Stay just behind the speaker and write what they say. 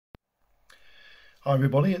Hi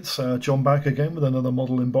everybody, it's John back again with another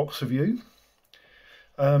model in box review.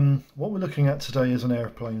 What we're looking at today is an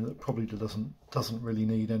airplane that probably doesn't really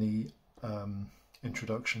need any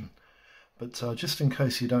introduction, but just in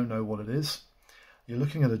case you don't know what it is, you're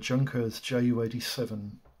looking at a Junkers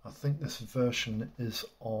Ju-87. I think this version is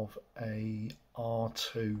of a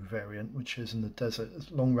R2 variant, which is in the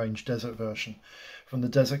desert, long-range desert version from the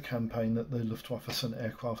desert campaign that the Luftwaffe sent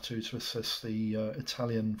aircraft to assist the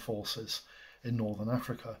Italian forces in northern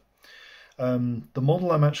Africa. The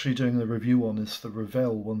model I'm actually doing the review on is the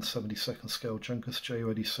Revell 1/72nd scale Junkers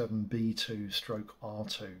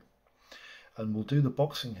Ju-87B2/R2. And we'll do the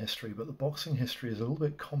boxing history, but the boxing history is a little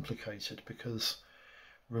bit complicated because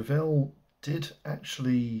Revell did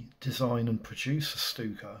actually design and produce a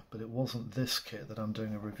Stuka, but it wasn't this kit that I'm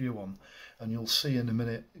doing a review on, and you'll see in a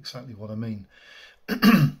minute exactly what I mean.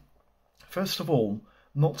 First of all,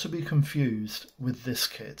 not to be confused with this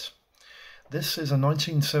kit. This is a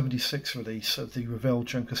 1976 release of the Revell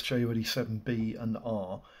Junkers Ju-87B and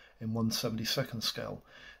R in 1/72nd scale.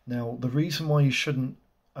 Now, the reason why you shouldn't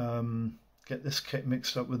get this kit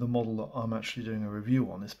mixed up with the model that I'm actually doing a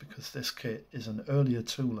review on is because this kit is an earlier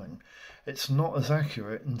tooling. It's not as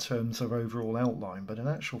accurate in terms of overall outline, but in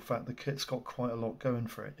actual fact the kit's got quite a lot going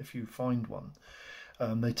for it if you find one.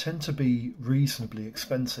 They tend to be reasonably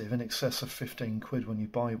expensive, in excess of 15 quid when you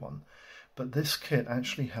buy one. But this kit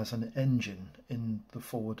actually has an engine in the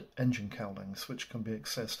forward engine cowlings, which can be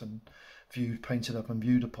accessed and viewed, painted up and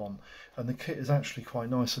viewed upon. And the kit is actually quite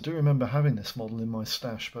nice. I do remember having this model in my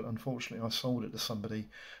stash, but unfortunately I sold it to somebody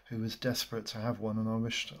who was desperate to have one, and I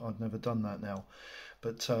wished I'd never done that now.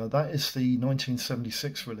 But that is the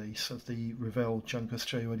 1976 release of the Revell Junkers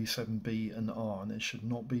Ju-87B and R, and it should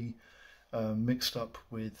not be mixed up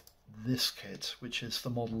with this kit, which is the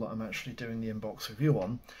model that I'm actually doing the inbox review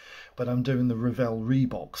on, but I'm doing the Revell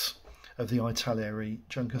rebox of the Italeri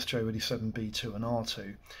Junkers Ju-87B2 and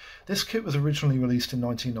R2. This kit was originally released in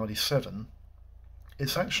 1997.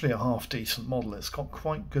 It's actually a half decent model. It's got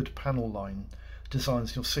quite good panel line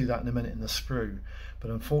designs. You'll see that in a minute in the sprue, but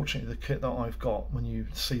unfortunately the kit that I've got, when you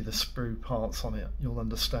see the sprue parts on it, you'll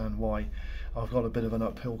understand why I've got a bit of an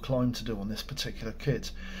uphill climb to do on this particular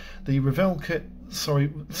kit. The Revell kit,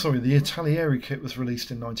 the Italeri kit was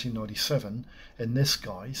released in 1997 in this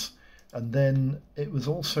guise, and then it was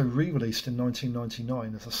also re-released in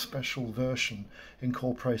 1999 as a special version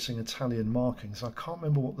incorporating Italian markings. I can't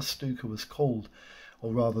remember what the Stuka was called,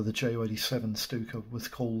 or rather the Ju-87 Stuka was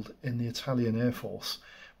called in the Italian Air Force,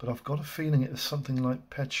 but I've got a feeling it was something like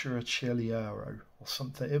Petrarcieliaro or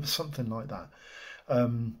something. It was something like that.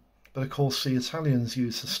 But of course the Italians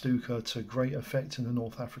used the Stuka to great effect in the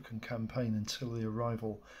North African campaign until the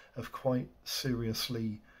arrival of quite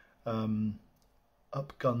seriously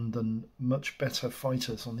upgunned and much better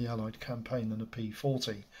fighters on the Allied campaign than a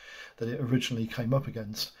P-40 that it originally came up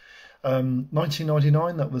against.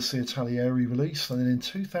 1999, that was the Italeri release, and then in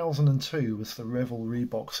 2002 was the Revell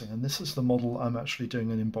reboxing, and this is the model I'm actually doing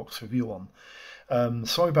an inbox review on.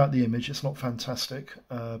 Sorry about the image, it's not fantastic,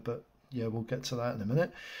 but yeah, we'll get to that in a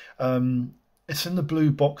minute. It's in the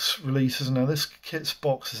blue box releases. Now this kit's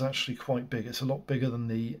box is actually quite big. It's a lot bigger than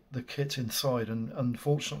the kit inside, and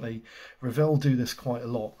unfortunately Revell do this quite a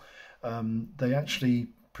lot. They actually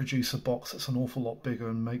produce a box that's an awful lot bigger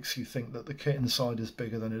and makes you think that the kit inside is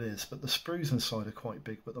bigger than it is, but the sprues inside are quite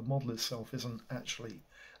big, but the model itself isn't actually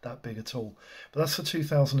that big at all. But that's the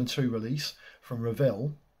 2002 release from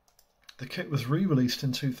Revell. The kit was re-released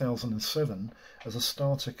in 2007 as a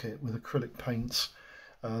starter kit with acrylic paints,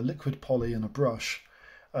 liquid poly and a brush.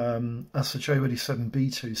 That's the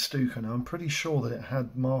Ju-87B2 Stuka. Now I'm pretty sure that it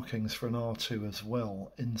had markings for an R2 as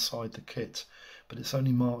well inside the kit, but it's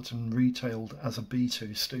only marked and retailed as a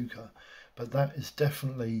B2 Stuka. But that is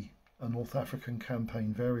definitely a North African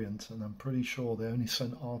campaign variant, and I'm pretty sure they only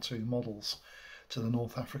sent R2 models to the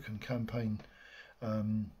North African campaign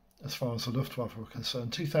as far as the Luftwaffe were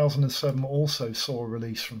concerned. 2007 also saw a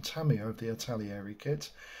release from Tamiya of the Italeri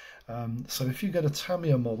kit. So if you get a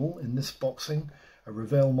Tamiya model in this boxing, a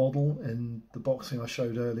Revell model in the boxing I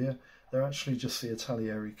showed earlier, they're actually just the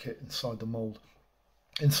Italeri kit inside the mould.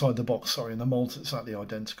 Inside the box, sorry, and the mould's exactly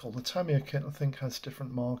identical. The Tamiya kit, I think, has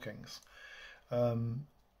different markings. Yeah,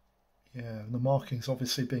 the markings,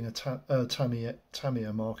 obviously being a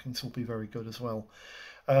Tamiya markings, will be very good as well.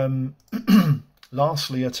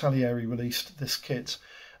 Lastly, Italeri released this kit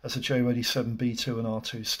as a Ju-87B2 and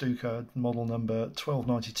R2 Stuka, model number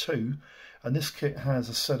 1292, and this kit has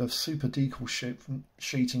a set of super decal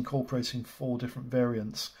sheet incorporating 4 different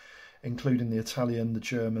variants, including the Italian, the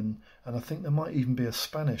German, and I think there might even be a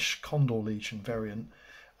Spanish Condor Legion variant.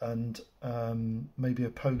 and maybe a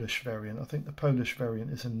Polish variant. I think the Polish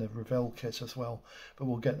variant is in the Revell kit as well, but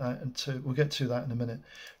we'll get to that in a minute.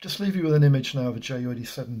 Just leave you with an image now of a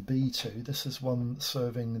Ju-87B2. This is one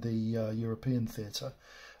serving the European theatre,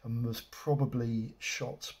 and was probably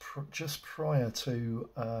shot just prior to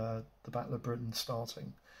the Battle of Britain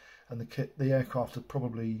starting, and the aircraft had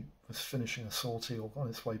probably was finishing a sortie or on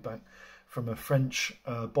its way back from a French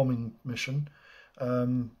bombing mission.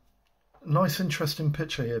 Nice interesting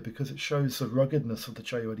picture here because it shows the ruggedness of the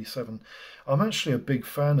Ju-87. I'm actually a big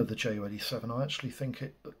fan of the Ju-87. I actually think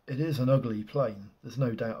it is an ugly plane. There's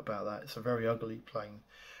no doubt about that. It's a very ugly plane,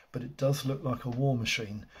 but it does look like a war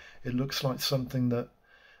machine. It looks like something that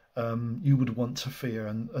you would want to fear,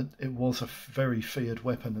 and it was a very feared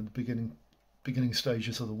weapon at the beginning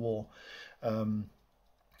stages of the war.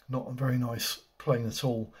 Not a very nice plane at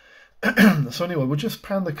all. So anyway, we'll just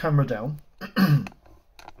pan the camera down.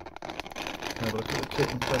 Have a look at the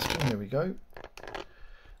kit in question. Here we go.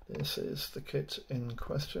 This is the kit in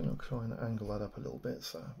question. I'll try and angle that up a little bit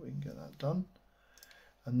so we can get that done.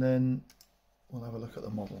 And then we'll have a look at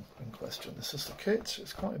the model in question. This is the kit.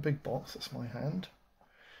 It's quite a big box. That's my hand.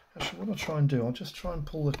 Actually, what I'll try and do, I'll just try and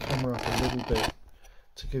pull the camera up a little bit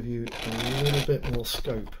to give you a little bit more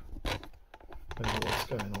scope over what's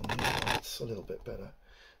going on here. That's a little bit better.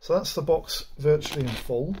 So that's the box virtually in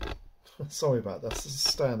full. Sorry about that. That's a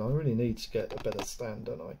stand. I really need to get a better stand,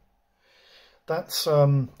 don't I? That's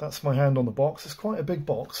my hand on the box. It's quite a big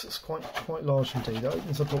box. It's quite large indeed. It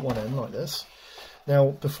opens up at one end like this.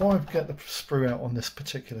 Now, before I get the sprue out on this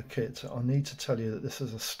particular kit, I need to tell you that this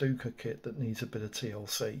is a Stuka kit that needs a bit of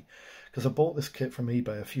TLC, because I bought this kit from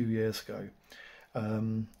eBay a few years ago,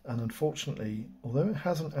 and unfortunately, although it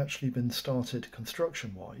hasn't actually been started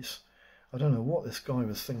construction-wise, I don't know what this guy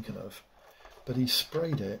was thinking of, but he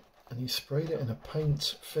sprayed it, and he sprayed it in a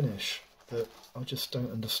paint finish that I just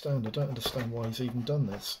don't understand. I don't understand why he's even done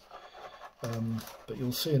this. But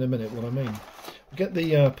you'll see in a minute what I mean. We get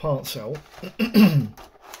the parts out and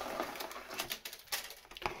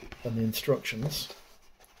the instructions.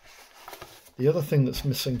 The other thing that's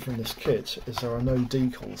missing from this kit is there are no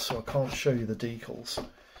decals, so I can't show you the decals.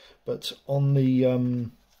 But on the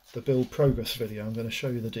build progress video, I'm going to show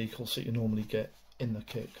you the decals that you normally get in the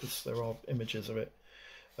kit, because there are images of it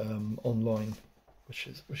online, which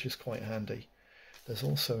is quite handy. There's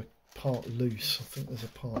also a part loose. I think there's a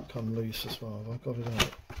part come loose as well. Have I got it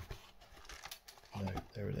out? No,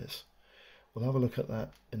 there it is. We'll have a look at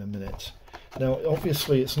that in a minute. Now,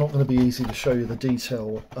 obviously, it's not going to be easy to show you the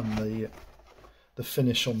detail and the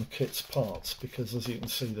finish on the kit's parts, because as you can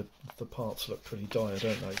see, the parts look pretty dire,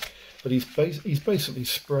 don't they? But he's basically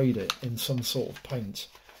sprayed it in some sort of paint,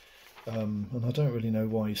 and I don't really know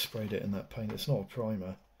why he sprayed it in that paint. It's not a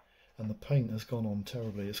primer. And the paint has gone on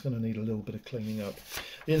terribly. It's going to need a little bit of cleaning up.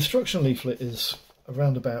 The instruction leaflet is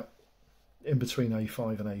around about in between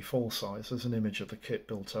A5 and A4 size. There's an image of the kit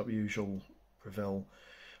built up, usual Revell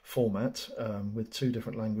format, with two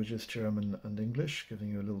different languages, German and English, giving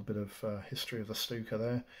you a little bit of history of the Stuka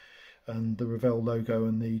there, and the Revell logo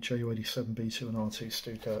and the Ju-87B2 and R2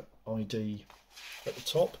 Stuka ID at the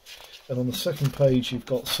top. And on the second page you've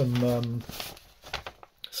got some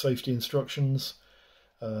safety instructions,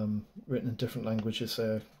 written in different languages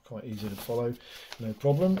there, quite easy to follow, no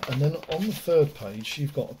problem. And then on the third page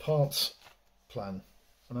you've got a parts plan,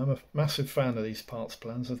 and I'm a massive fan of these parts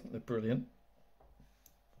plans. I think they're brilliant.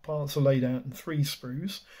 Parts are laid out in 3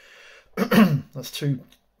 sprues. That's 2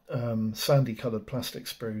 sandy coloured plastic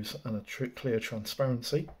sprues and a clear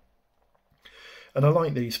transparency. And I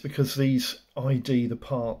like these because these ID the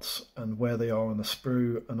parts and where they are on the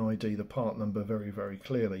sprue, and ID the part number very, very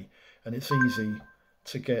clearly, and it's easy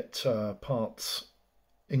to get parts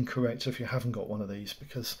incorrect if you haven't got one of these,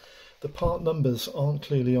 because the part numbers aren't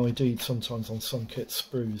clearly ID'd sometimes on some kit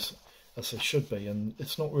sprues as they should be, and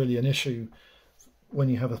it's not really an issue when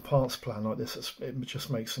you have a parts plan like this. It just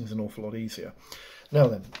makes things an awful lot easier. Now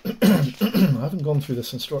then, I haven't gone through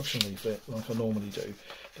this instruction leaflet like I normally do.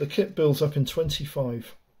 The kit builds up in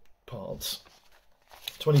 25 parts,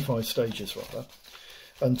 25 stages rather,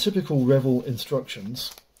 and typical Revell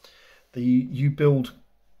instructions, you build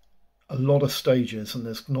a lot of stages, and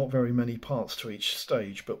there's not very many parts to each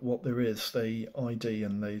stage, but what there is, they ID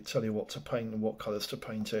and they tell you what to paint and what colours to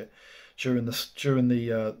paint it during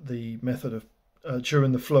the method of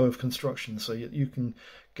during the flow of construction, so you can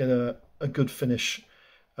get a good finish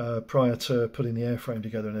prior to putting the airframe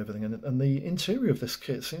together and everything. And the interior of this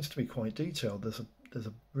kit seems to be quite detailed. There's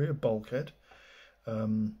a rear bulkhead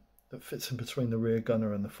that fits in between the rear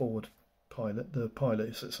gunner and the forward pilot. The pilot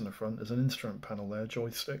who sits in the front. There's an instrument panel there,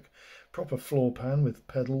 joystick, proper floor pan with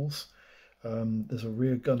pedals, There's a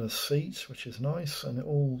rear gunner's seat, which is nice, and it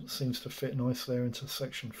all seems to fit nice there into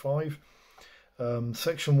section 5.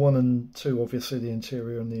 Section 1 and 2, obviously the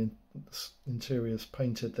interior and the interior is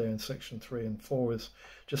painted there. In section 3 and 4 is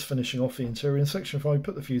just finishing off the interior. In section 5,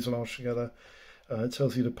 put the fuselage together. It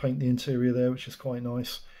tells you to paint the interior there, which is quite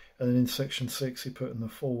nice. And then in section 6, you put in the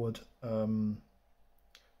forward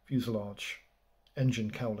fuselage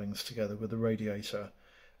engine cowlings together with the radiator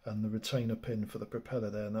and the retainer pin for the propeller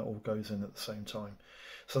there, and that all goes in at the same time.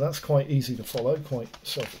 So that's quite easy to follow, quite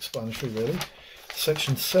self-explanatory really.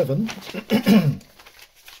 Section 7.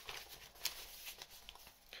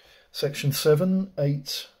 Section 7,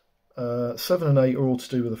 8, 7 and 8 are all to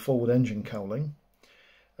do with the forward engine cowling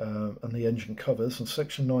and the engine covers, and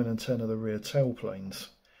section 9 and 10 are the rear tailplanes.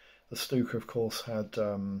 The Stuka, of course, had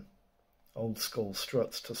old school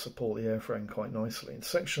struts to support the airframe quite nicely. In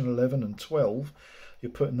section 11 and 12,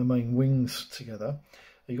 you're putting the main wings together.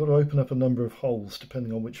 You've got to open up a number of holes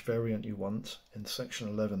depending on which variant you want in section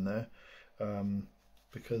 11 there,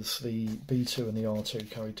 because the B2 and the R2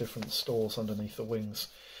 carry different stores underneath the wings.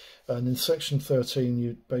 And in section 13,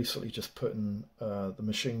 you basically just put in the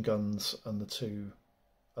machine guns and the 2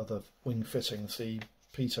 other wing fittings, the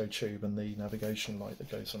pitot tube and the navigation light that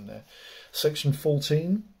goes on there. Section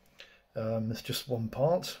 14 is just one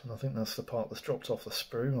part, and I think that's the part that's dropped off the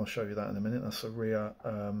sprue. I'll show you that in a minute. That's the rear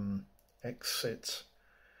exit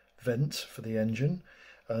vent for the engine.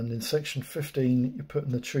 And in section 15, you're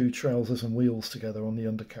putting the 2 trousers and wheels together on the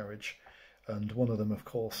undercarriage. And one of them, of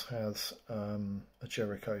course, has a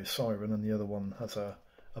Jericho siren, and the other one has a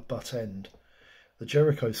butt end. The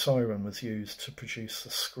Jericho siren was used to produce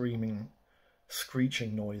the screeching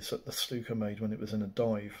noise that the Stuka made when it was in a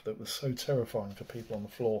dive that was so terrifying for people on the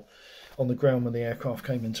floor, on the ground when the aircraft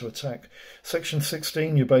came into attack. Section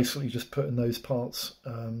 16, you're basically just putting those parts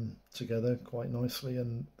together quite nicely,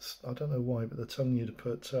 and I don't know why, but they're telling you to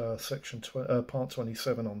put part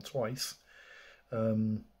 27 on twice.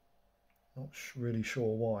 Not really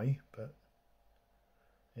sure why, but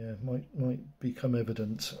yeah, might become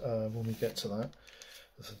evident when we get to that.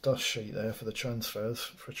 There's a dust sheet there for the transfers,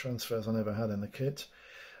 for transfers I never had in the kit.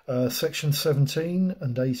 Section 17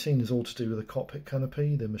 and 18 is all to do with the cockpit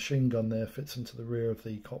canopy. The machine gun there fits into the rear of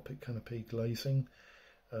the cockpit canopy glazing.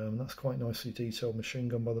 That's quite nicely detailed machine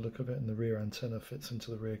gun by the look of it, and the rear antenna fits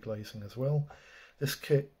into the rear glazing as well. This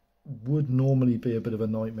kit would normally be a bit of a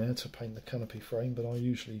nightmare to paint the canopy frame, but I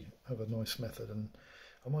usually have a nice method, and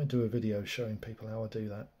I might do a video showing people how I do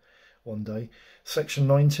that one day. Section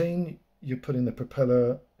 19, you're putting the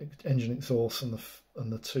propeller, engine exhaust and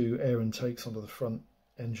the 2 air intakes onto the front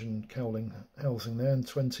engine cowling housing there. And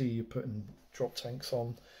 20, you're putting drop tanks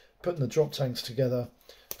on, putting the drop tanks together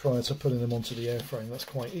prior to putting them onto the airframe. That's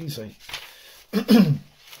quite easy.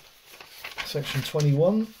 Section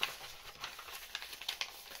 21.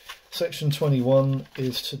 Section 21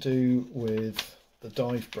 is to do with the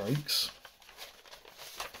dive brakes.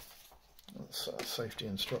 That's a safety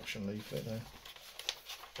instruction leaflet there.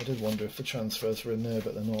 I did wonder if the transfers were in there,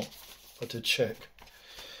 but they're not. I did check.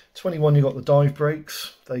 21, you've got the dive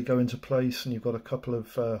brakes. They go into place, and you've got a couple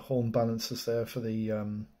of horn balancers there for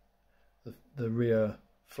the rear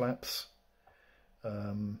flaps.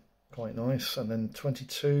 Quite nice. And then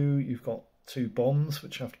 22, you've got 2 bombs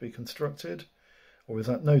which have to be constructed. Or is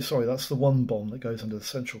that, no, sorry, that's the 1 bomb that goes under the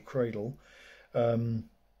central cradle, and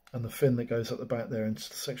the fin that goes at the back there into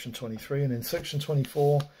section 23. And in section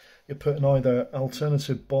 24, you're putting either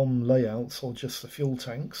alternative bomb layouts or just the fuel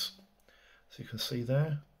tanks. So you can see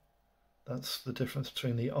there, that's the difference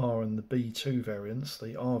between the R and the B2 variants.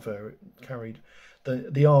 The R variant carried,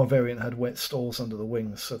 the R variant had wet stores under the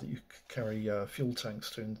wings so that you could carry fuel tanks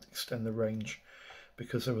to extend the range,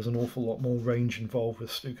 because there was an awful lot more range involved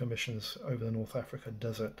with Stuka missions over the North African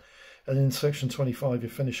desert. And in section 25, you're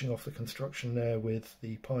finishing off the construction there with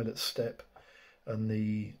the pilot's step and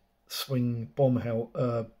the swinging bomb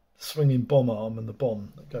arm and the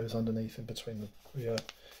bomb that goes underneath in between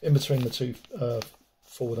the 2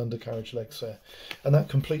 forward undercarriage legs there. And that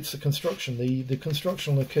completes the construction. The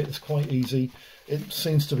construction on the kit is quite easy. It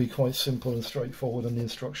seems to be quite simple and straightforward, and the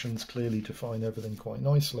instructions clearly define everything quite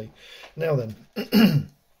nicely. Now then,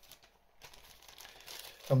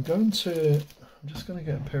 I'm just going to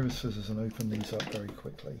get a pair of scissors and open these up very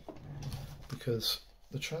quickly, because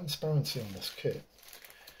the transparency on this kit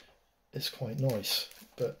is quite nice,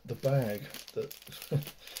 but the bag that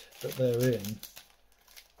that they're in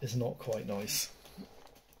is not quite nice.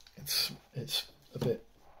 It's a bit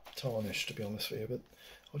tarnished, to be honest with you, but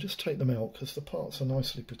I'll just take them out because the parts are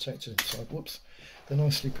nicely protected inside. Whoops, they're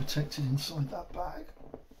nicely protected inside that bag.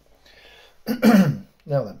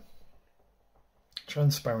 Now then,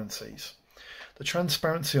 transparencies. The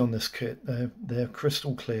transparency on this kit, they're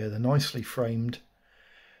crystal clear, they're nicely framed.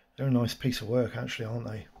 They're a nice piece of work actually, aren't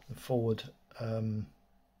they? The forward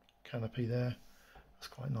canopy there, that's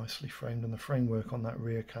quite nicely framed, and the framework on that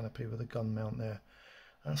rear canopy with a gun mount there,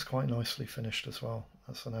 that's quite nicely finished as well.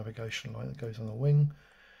 That's the navigation light that goes on the wing.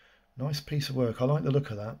 Nice piece of work. I like the look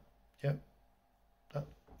of that. Yep,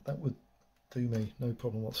 that would do me, no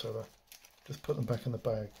problem whatsoever. Just put them back in the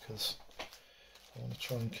bag because I want to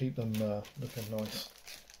try and keep them looking nice.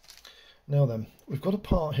 Now then, we've got a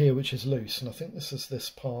part here which is loose, and I think this is this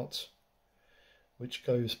part which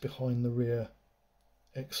goes behind the rear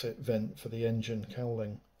exit vent for the engine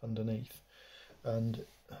cowling underneath, and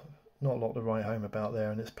not a lot to write home about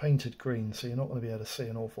there, and it's painted green, so you're not going to be able to see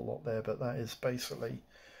an awful lot there, but that is basically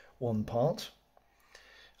one part.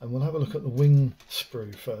 And we'll have a look at the wing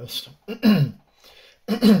sprue first.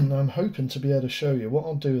 Now I'm hoping to be able to show you, what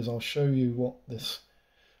I'll do is I'll show you what this,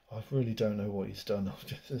 I really don't know what he's done.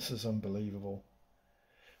 This is unbelievable.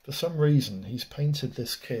 For some reason he's painted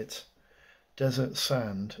this kit desert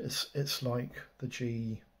sand. It's like the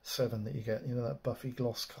G7 that you get, you know, that buffy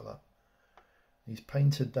gloss colour. He's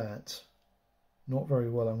painted that not very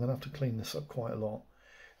well. I'm going to have to clean this up quite a lot.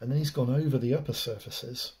 And then he's gone over the upper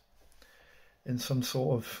surfaces in some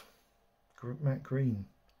sort of matte green,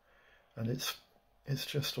 and it's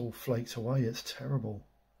just all flaked away. It's terrible.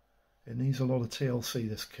 It needs a lot of TLC,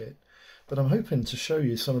 this kit, but I'm hoping to show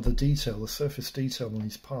you some of the detail, the surface detail on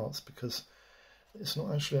these parts, because it's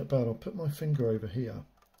not actually that bad. I'll put my finger over here.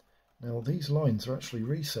 Now these lines are actually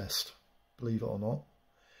recessed, believe it or not.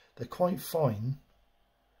 They're quite fine.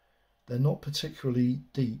 They're not particularly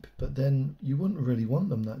deep, but then you wouldn't really want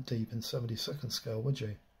them that deep in 72nd scale, would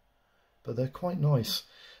you? But they're quite nice,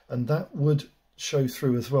 and that would show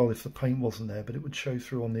through as well if the paint wasn't there, but it would show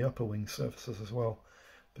through on the upper wing surfaces as well,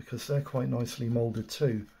 because they're quite nicely moulded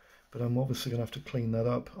too. But I'm obviously going to have to clean that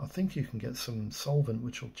up. I think you can get some solvent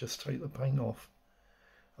which will just take the paint off.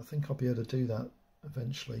 I think I'll be able to do that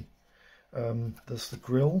eventually. There's the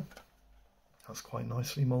grille. That's quite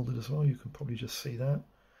nicely moulded as well. You can probably just see that.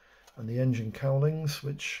 And the engine cowlings,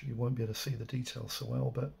 which you won't be able to see the details so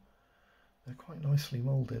well, but they're quite nicely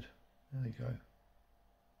moulded. There you go.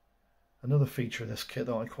 Another feature of this kit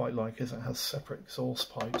that I quite like is it has separate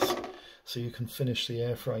exhaust pipes, so you can finish the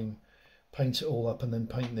airframe, paint it all up, and then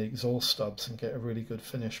paint the exhaust stubs and get a really good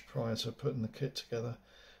finish prior to putting the kit together,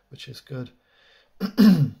 which is good.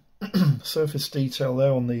 Surface detail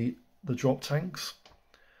there on the drop tanks.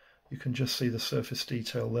 You can just see the surface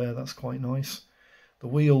detail there. That's quite nice. The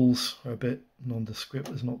wheels are a bit nondescript.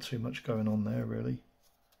 There's not too much going on there really. You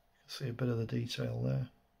can see a bit of the detail there.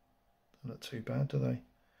 They don't look too bad, do they?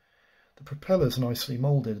 The propeller's nicely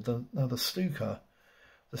moulded. Now the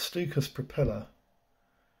Stuka's propeller,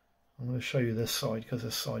 I'm going to show you this side because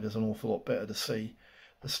this side is an awful lot better to see.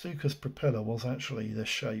 The Stuka's propeller was actually this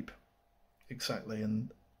shape, exactly,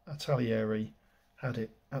 and Italeri had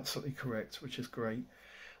it absolutely correct, which is great.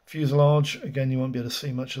 Fuselage, again, you won't be able to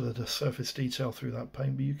see much of the surface detail through that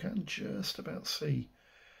paint, but you can just about see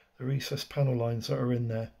the recessed panel lines that are in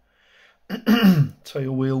there.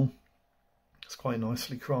 Tail wheel, it's quite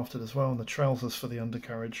nicely crafted as well, and the trousers for the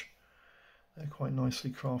undercarriage, they're quite nicely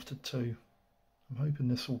crafted too. I'm hoping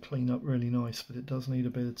this will clean up really nice, but it does need a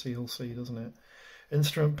bit of TLC, doesn't it?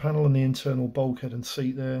 Instrument panel and the internal bulkhead and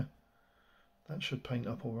seat there, that should paint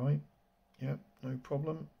up all right. Yep, no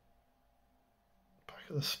problem. Back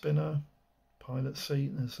of the spinner, pilot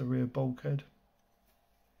seat, there's the rear bulkhead.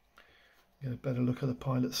 Get a better look at the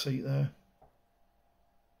pilot seat there.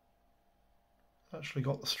 Actually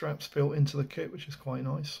got the straps built into the kit, which is quite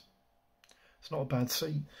nice. It's not a bad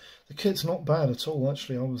seat. The kit's not bad at all,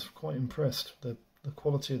 actually. I was quite impressed. The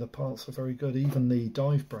quality of the parts are very good, even the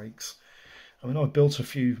dive brakes. I mean, I've built a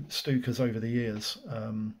few Stukas over the years.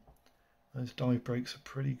 Those dive brakes are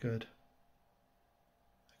pretty good.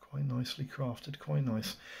 They're quite nicely crafted, quite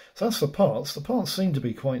nice. So that's the parts. The parts seem to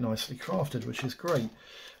be quite nicely crafted, which is great.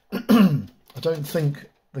 I don't think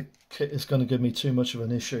the kit is going to give me too much of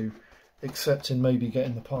an issue, except in maybe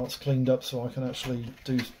getting the parts cleaned up so I can actually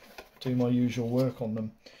do my usual work on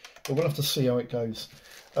them. But we'll have to see how it goes.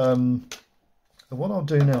 What I'll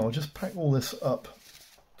do now, I'll just pack all this up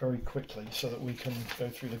very quickly so that we can go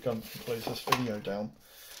through the gun and close this video down.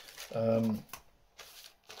 It'd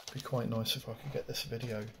be quite nice if I could get this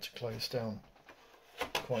video to close down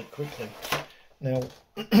quite quickly. Now,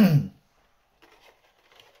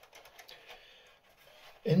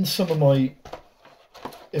 in some of my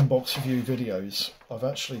inbox review videos, I've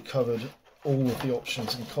actually covered all of the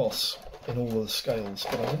options and costs in all of the scales,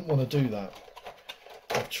 but I didn't want to do that.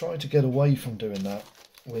 I've tried to get away from doing that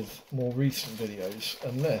with more recent videos,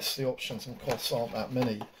 unless the options and costs aren't that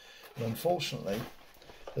many. And unfortunately,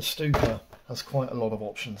 the Stuka has quite a lot of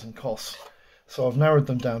options and costs. So I've narrowed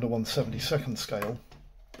them down to 1/72nd scale,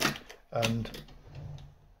 and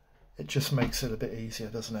it just makes it a bit easier,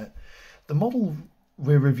 doesn't it? The model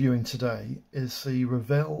we're reviewing today is the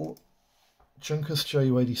Revell Junkers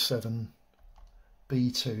Ju87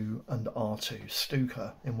 B2 and R2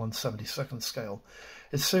 Stuka in 1/72nd scale.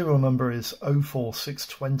 Its serial number is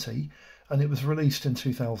 04620 and it was released in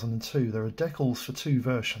 2002. There are decals for two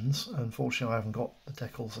versions. Unfortunately, I haven't got the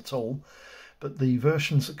decals at all, but the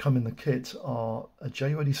versions that come in the kit are a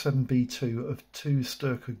Ju87 B2 of 2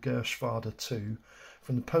 Stuka Gerschwader 2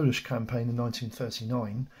 from the Polish campaign in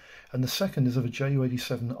 1939, and the second is of a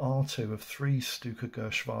Ju87 R2 of 3 Stuka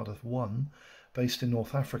Gerschwader 1 based in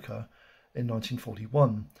North Africa in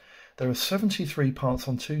 1941. There are 73 parts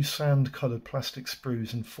on 2 sand-coloured plastic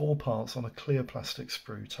sprues and 4 parts on a clear plastic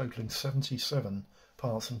sprue, totalling 77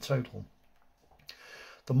 parts in total.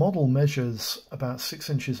 The model measures about 6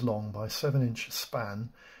 inches long by 7 inch span,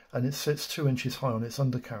 and it sits 2 inches high on its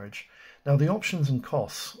undercarriage. Now the options and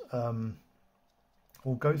costs,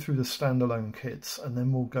 we'll go through the standalone kits, and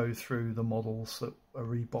then we'll go through the models that are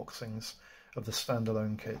reboxings of the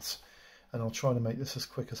standalone kits, and I'll try to make this as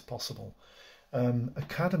quick as possible.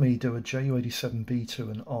 Academy do a Ju87 B2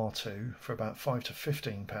 and R2 for about £5 to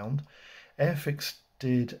 £15. Airfix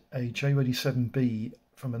did a Ju87B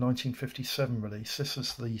from a 1957 release. This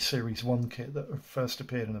is the Series 1 kit that first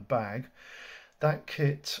appeared in a bag. That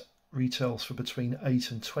kit retails for between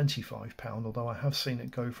 £8 and £25, although I have seen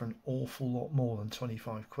it go for an awful lot more than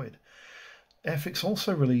 25 quid. Airfix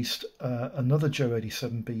also released another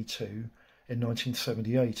Ju87 B2 in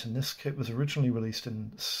 1978, and this kit was originally released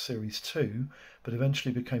in Series 2 but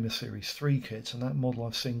eventually became a Series 3 kit, and that model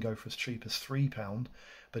I've seen go for as cheap as £3,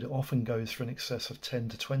 but it often goes for in excess of £10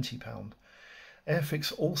 to £20.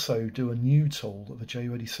 Airfix also do a new tool of a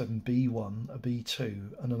Ju87 B1, a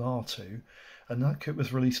B2 and an R2, and that kit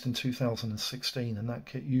was released in 2016, and that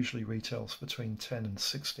kit usually retails between £10 and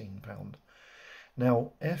 £16.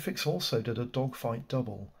 Now Airfix also did a dogfight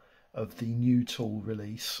double of the new tool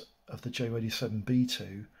release of the Ju87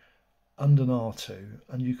 B2 and an R2,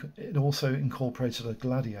 and it also incorporated a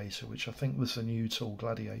Gladiator, which I think was the new tool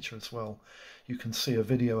Gladiator as well. You can see a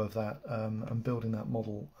video of that. I'm building that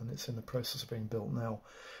model, and it's in the process of being built now.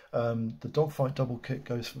 The dogfight double kit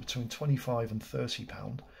goes for between £25 and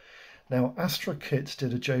 £30. Now Astra Kit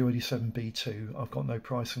did a Ju87 B2. I've got no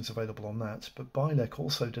pricings available on that, but Bilek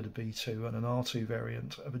also did a B2 and an R2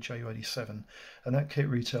 variant of a Ju87, and that kit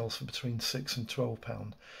retails for between £6 and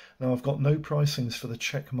 £12. Now I've got no pricings for the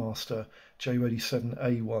Checkmaster Ju87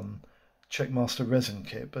 A1 Checkmaster resin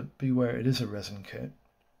kit, but beware, it is a resin kit.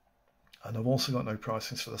 And I've also got no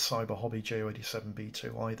pricings for the Cyber Hobby Ju87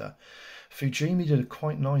 B2 either. Fujimi did a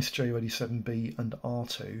quite nice Ju87B and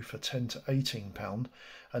R2 for £10 to £18,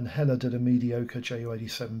 and Hella did a mediocre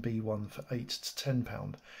Ju87 B1 for £8 to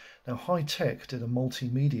 £10. Now High Tech did a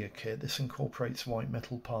multimedia kit. This incorporates white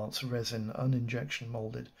metal parts, resin, uninjection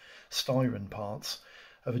moulded styrene parts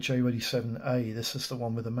of a Ju87A. This is the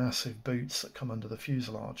one with the massive boots that come under the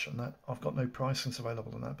fuselage, and that I've got no pricings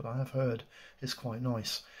available on that, but I have heard it's quite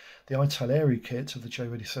nice. The Italeri Kit of the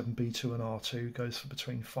Ju87 B2 and R2 goes for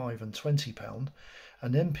between £5 and £20,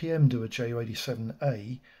 and MPM do a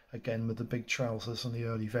Ju87A, again with the big trousers and the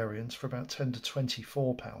early variants, for about £10 to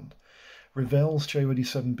 £24. Revell's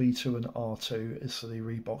Ju87 B2 and R2 is the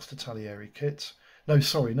reboxed Italeri Kit.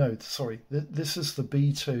 This is the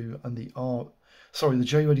B2 and the the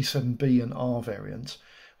Ju87B and R variant,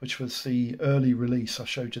 which was the early release. I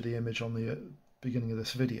showed you the image on the beginning of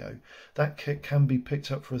this video. That kit can be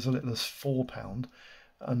picked up for as little as £4,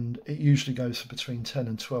 and it usually goes for between 10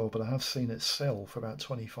 and 12, but I have seen it sell for about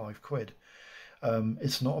 25 quid.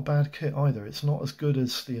 It's not a bad kit either. It's not as good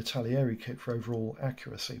as the Italeri kit for overall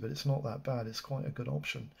accuracy, but it's not that bad. It's quite a good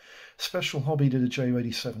option. Special Hobby did a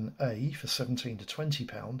Ju87A for £17 to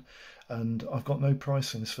 £20, and I've got no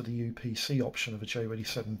pricings for the UPC option of a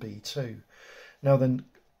Ju87B2. Now then,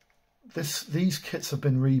 these kits have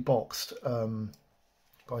been reboxed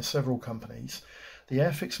by several companies. The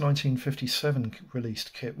Airfix 1957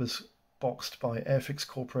 released kit was boxed by Airfix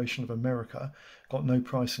Corporation of America, got no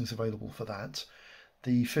pricings available for that.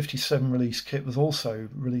 The 57 release kit was also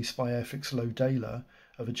released by Airfix Lodela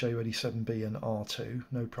of a Ju87B and R2,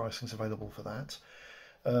 no pricings available for that.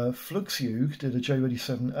 Fluxjug did a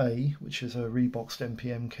Ju87A, which is a reboxed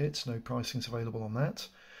MPM kit, no pricings available on that.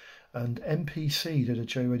 And MPC did a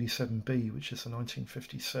Ju87B, which is a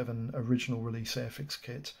 1957 original release Airfix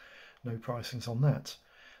kit, no pricings on that.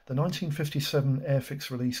 The 1957 Airfix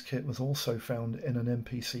release kit was also found in an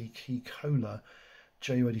MPC Key Cola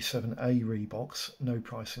Ju87A Reeboks, no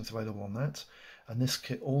pricings available on that, and this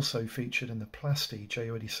kit also featured in the Plasti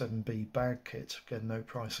Ju87B bag kit, again no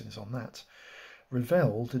pricings on that.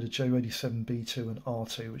 Revell did a Ju87B2 and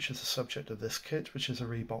R2, which is the subject of this kit, which is a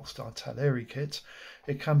Reebok Italeri Kit.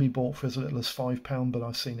 It can be bought for as little as £5, but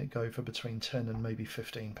I've seen it go for between £10 and maybe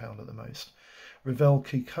 £15 at the most. Revell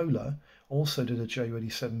Key Cola also did a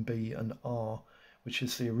Ju87B and R, which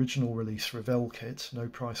is the original release Revell kit, no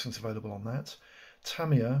pricings available on that.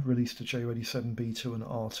 Tamiya released a Ju87B2 and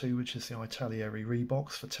R2, which is the Italeri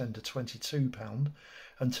Reeboks, for £10 to £22,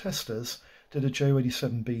 and Testers did a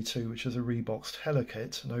Ju87B2, which is a Reeboks Hella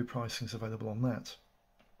kit, no pricings available on that.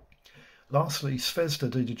 Lastly, Zvezda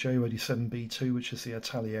did a Ju87B2, which is the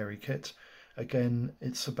Italeri kit. Again,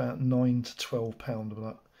 it's about £9 to £12,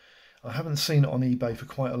 but I haven't seen it on eBay for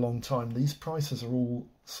quite a long time. These prices are all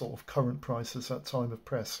sort of current prices at time of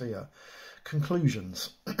press here.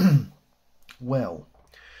 Conclusions. Well,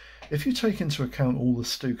 if you take into account all the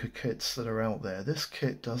Stuka kits that are out there, this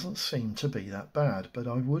kit doesn't seem to be that bad, but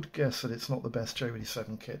I would guess that it's not the best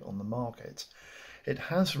Ju87 kit on the market. It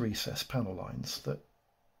has recessed panel lines,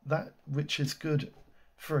 that which is good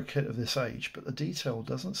for a kit of this age, but the detail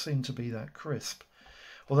doesn't seem to be that crisp,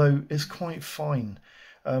 although it's quite fine.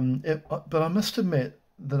 But I must admit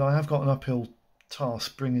that I have got an uphill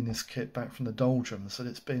task bringing this kit back from the doldrums that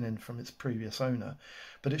it's been in from its previous owner,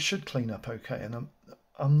 but it should clean up okay, and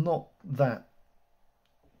I'm not that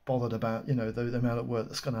bothered about, you know, the amount of work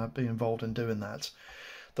that's going to be involved in doing that.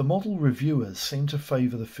 The model reviewers seem to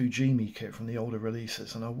favour the Fujimi kit from the older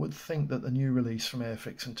releases, and I would think that the new release from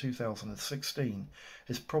Airfix in 2016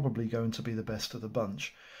 is probably going to be the best of the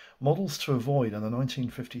bunch. Models to avoid are the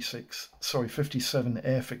 57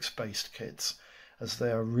 Airfix based kits, as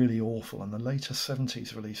they are really awful, and the later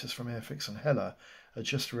 70s releases from Airfix and Hella are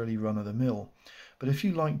just really run-of-the-mill. But if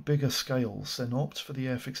you like bigger scales, then opt for the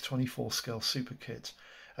Airfix 24 scale Super Kit,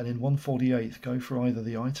 and in 1/48 go for either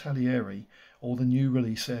the Italeri or the new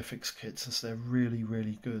release Airfix kits, as they're really,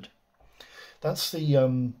 really good. That's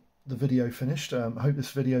the video finished. I hope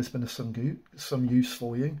this video has been of some use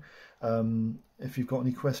for you. If you've got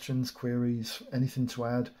any questions, queries, anything to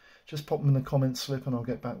add, just pop them in the comment slip and I'll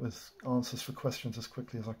get back with answers for questions as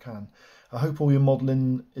quickly as I can. I hope all your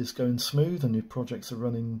modelling is going smooth and your projects are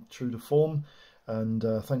running true to form. And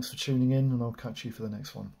thanks for tuning in, and I'll catch you for the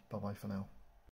next one. Bye bye for now.